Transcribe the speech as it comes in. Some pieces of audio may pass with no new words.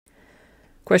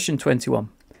Question 21.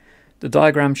 The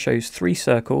diagram shows 3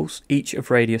 circles, each of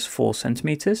radius 4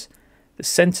 centimeters. The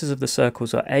centers of the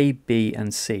circles are A, B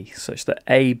and C, such that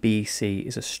ABC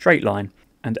is a straight line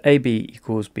and AB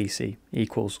equals BC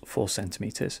equals 4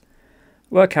 centimeters.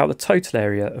 Work out the total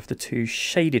area of the 2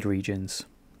 shaded regions.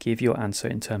 Give your answer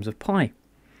in terms of pi.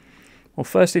 Well,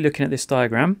 firstly, looking at this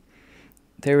diagram,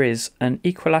 there is an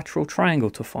equilateral triangle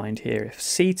to find here. If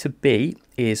C to B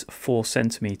is 4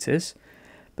 centimeters,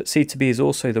 but C to B is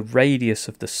also the radius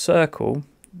of the circle,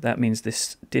 that means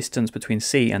this distance between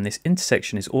C and this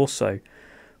intersection is also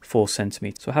 4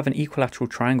 centimeters. So I have an equilateral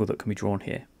triangle that can be drawn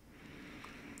here.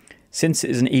 Since it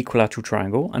is an equilateral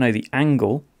triangle, I know the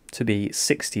angle to be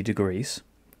 60 degrees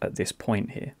at this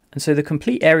point here. And so the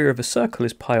complete area of a circle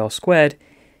is pi r squared.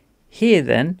 Here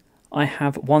then, I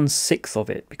have 1/6 of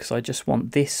it because I just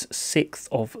want this 1/6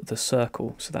 of the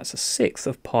circle. So that's 1/6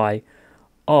 of pi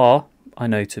r, I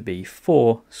know to be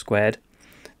 4 squared.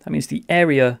 That means the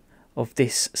area of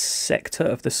this sector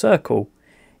of the circle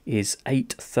is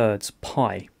 8/3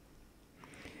 pi.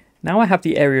 Now I have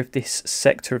the area of this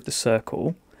sector of the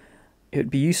circle. It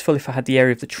would be useful if I had the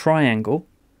area of the triangle.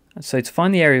 And so to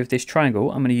find the area of this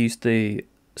triangle, I'm going to use the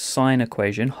sine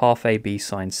equation, half AB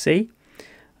sine C.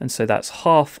 And so that's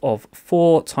half of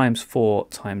 4 times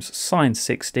sine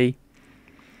 60,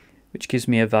 which gives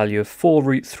me a value of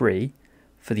 4√3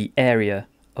 for the area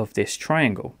of this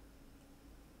triangle.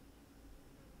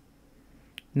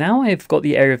 Now I've got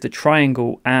the area of the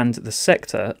triangle and the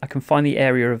sector, I can find the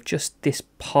area of just this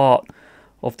part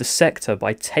of the sector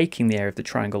by taking the area of the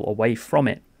triangle away from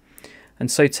it. And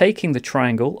so taking the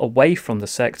triangle away from the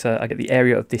sector, I get the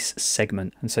area of this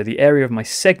segment. And so the area of my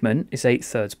segment is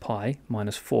 8/3 pi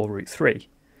minus 4√3.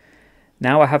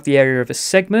 Now I have the area of a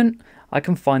segment, I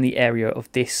can find the area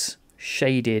of this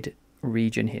shaded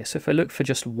region here. So if I look for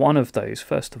just one of those,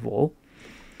 first of all,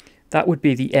 that would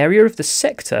be the area of the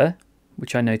sector,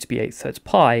 which I know to be 8/3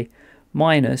 pi,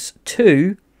 minus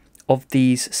 2 of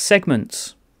these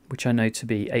segments, which I know to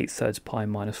be 8/3 pi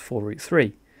minus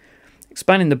 4√3.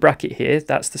 Expanding the bracket here,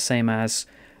 that's the same as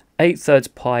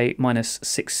 8/3 pi minus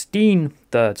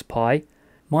 16/3 pi,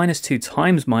 minus 2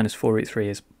 times minus 4√3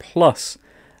 is plus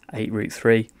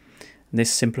 8√3. And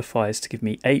this simplifies to give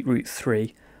me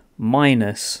 8√3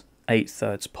 minus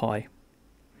 8/3 pi.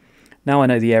 Now I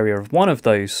know the area of one of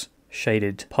those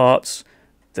shaded parts.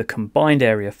 The combined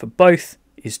area for both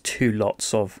is 2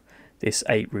 lots of this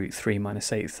 8√3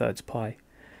 minus 8/3 pi,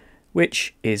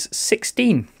 which is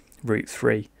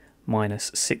 16√3 minus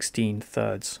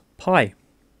 16/3 pi.